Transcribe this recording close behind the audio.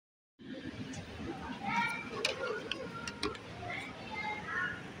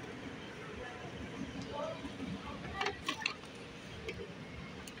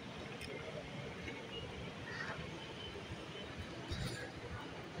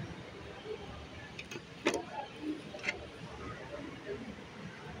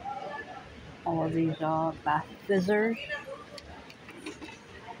more of these bath fizzers.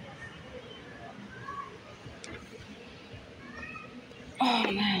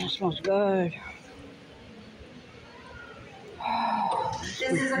 Oh man, it smells good. Oh, this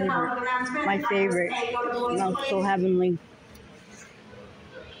is my favorite. It smells so heavenly.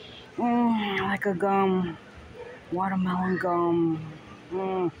 Like a gum. Watermelon gum.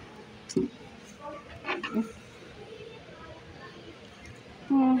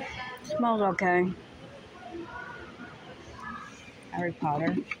 Smells okay. Harry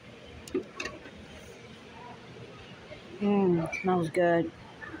Potter. Smells good.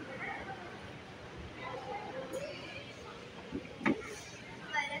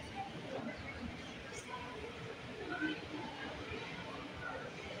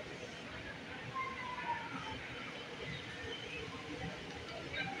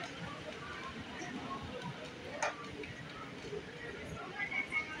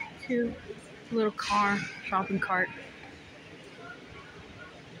 Cute little car, shopping cart.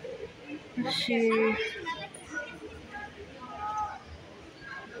 Let's see.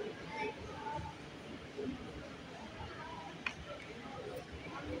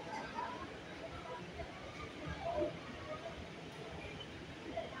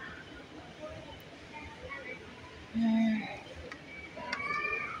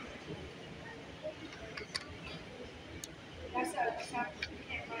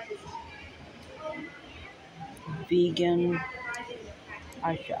 Vegan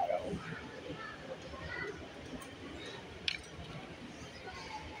eyeshadow.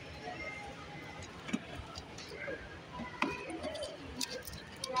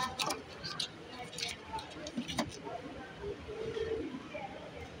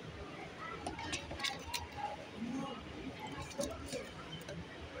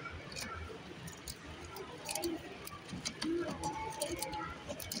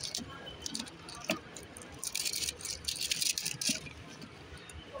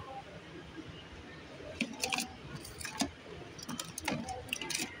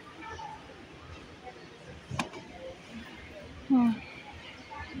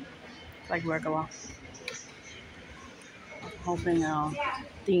 It's like regular. Hoping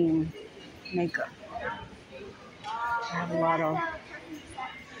theme makeup. I have a lot of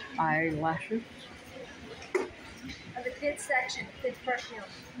eyelashes. The kids section, kids perfume.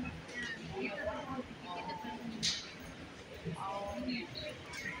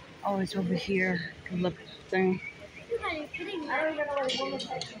 Oh, it's over here. The lip thing. Are you kidding me? I don't even know where the woman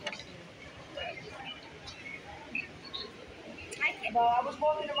section is. Well, I was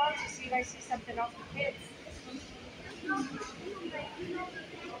walking around to see if I see something else for kids.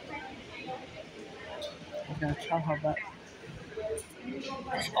 I'm gonna tell her, but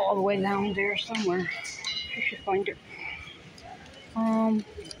it's all the way down there somewhere. She should find it.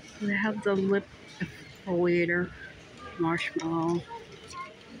 They have the lip exfoliator, marshmallow,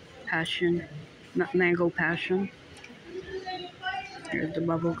 passion, mango passion. Here's the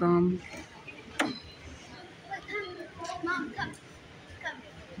bubble gum, Mom, come.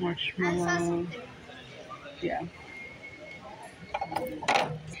 marshmallow. Yeah.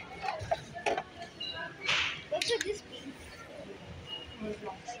 What could this be?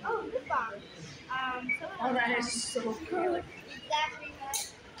 Oh, lip balm. Oh, that is so cool. Is that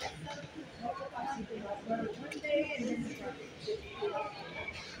Primark?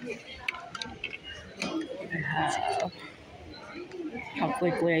 They have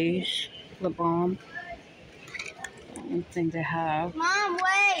chocolate glaze lip balm. I think they have. Mom,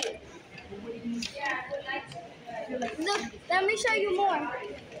 wait. Look, let me show you more.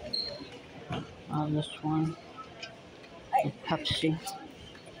 This one. Pepsi.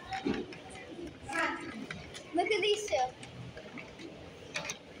 Look at these two.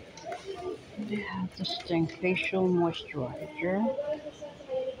 They have this thing, facial moisturizer.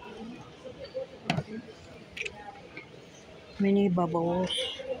 Mini bubbles.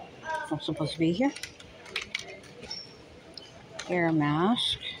 Not supposed to be here. Hair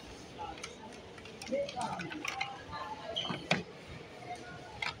mask.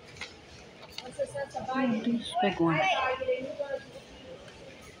 This big one.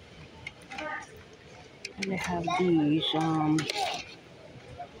 And they have these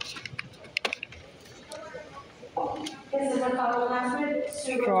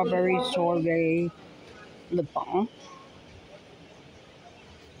strawberry sorbet lip balm.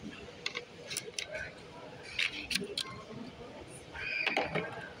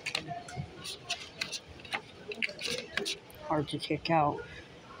 Hard to take out.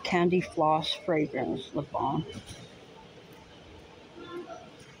 Candy floss fragrance lip balm.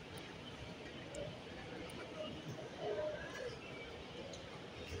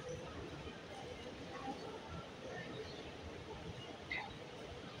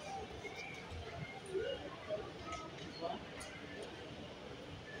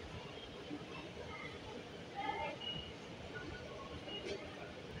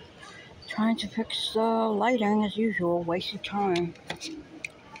 Trying to fix the lighting as usual, wasting time.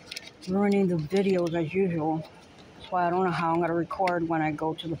 Ruining the videos as usual. That's why I don't know how I'm going to record when I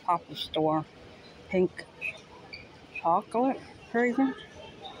go to the pop-up store. Pink chocolate fragrance.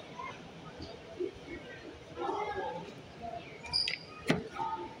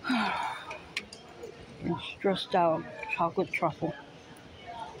 I'm stressed out. Chocolate truffle.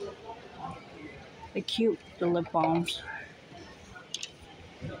 They're cute, the lip balms.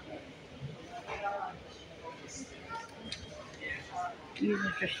 These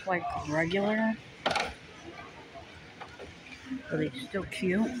are just like regular, but they're still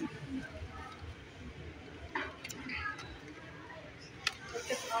cute.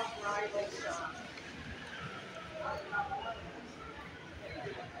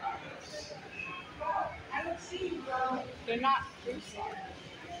 They're not.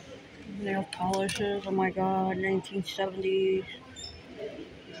 Nail polishes, oh my god, 1970s.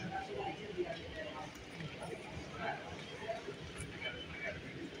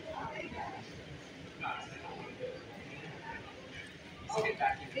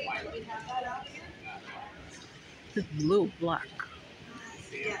 This blue, black.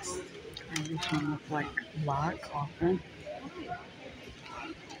 Yes. And this one looks like black often.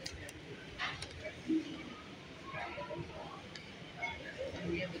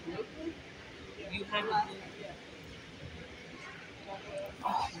 You have a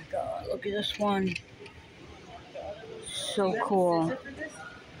Oh my god, look at this one. So cool.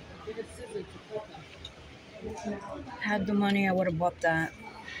 Had the money, I would have bought that.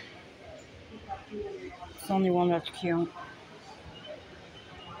 It's the only one that's cute.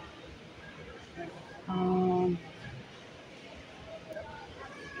 I'm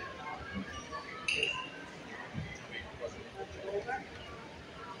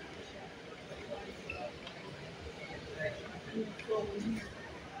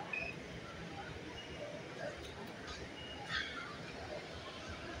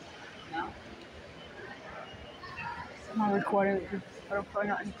not recording, but I'm probably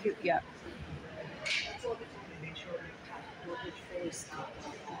not cute yet.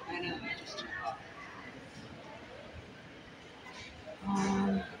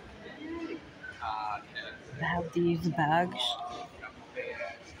 I have these bags.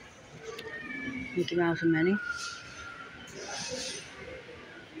 Mickey Mouse and Minnie.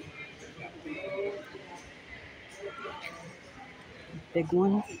 Big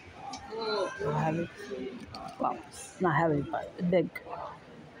ones. Not heavy. Well, not heavy, but big.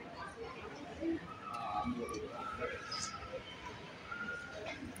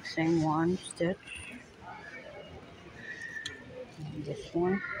 Same one, Stitch. And this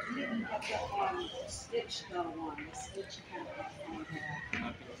one. Stitch got one. Stitch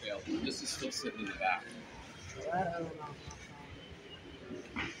This is still sitting in the back.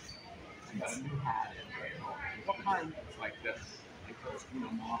 What kind? Like this.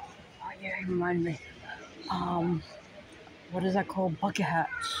 Oh yeah, you remind me. What is that called? Bucket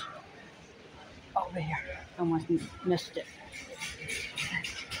hats. Over here. I almost missed it.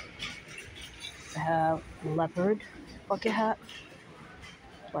 I have leopard bucket hat.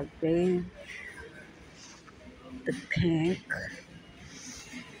 It's like beige. The pink.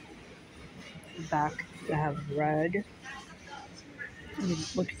 Back I have red.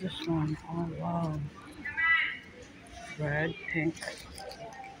 Look at this one. Oh wow. Red, pink.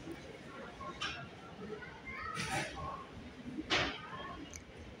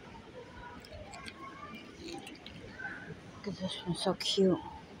 Look at this one, so cute.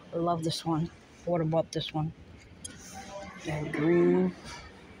 I love this one. What about this one? And green,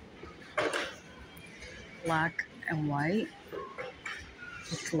 black, and white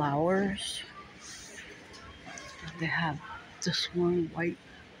with flowers. They have this one white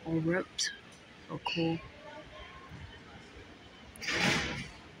all ripped. So cool.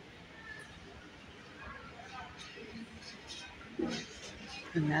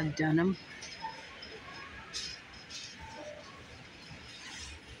 And that denim.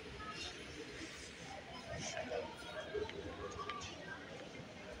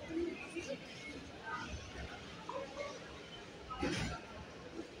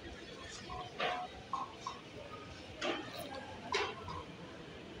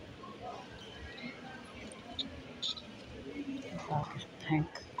 Black is pink.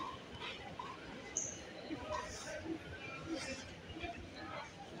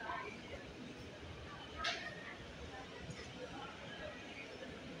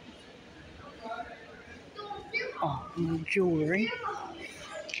 Oh, and jewelry.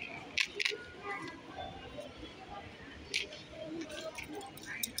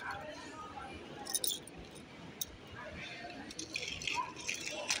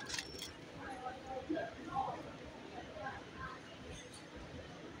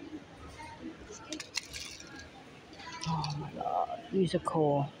 These are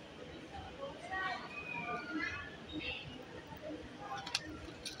cool.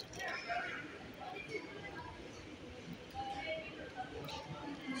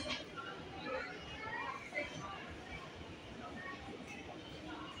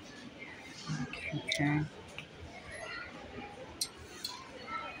 Okay.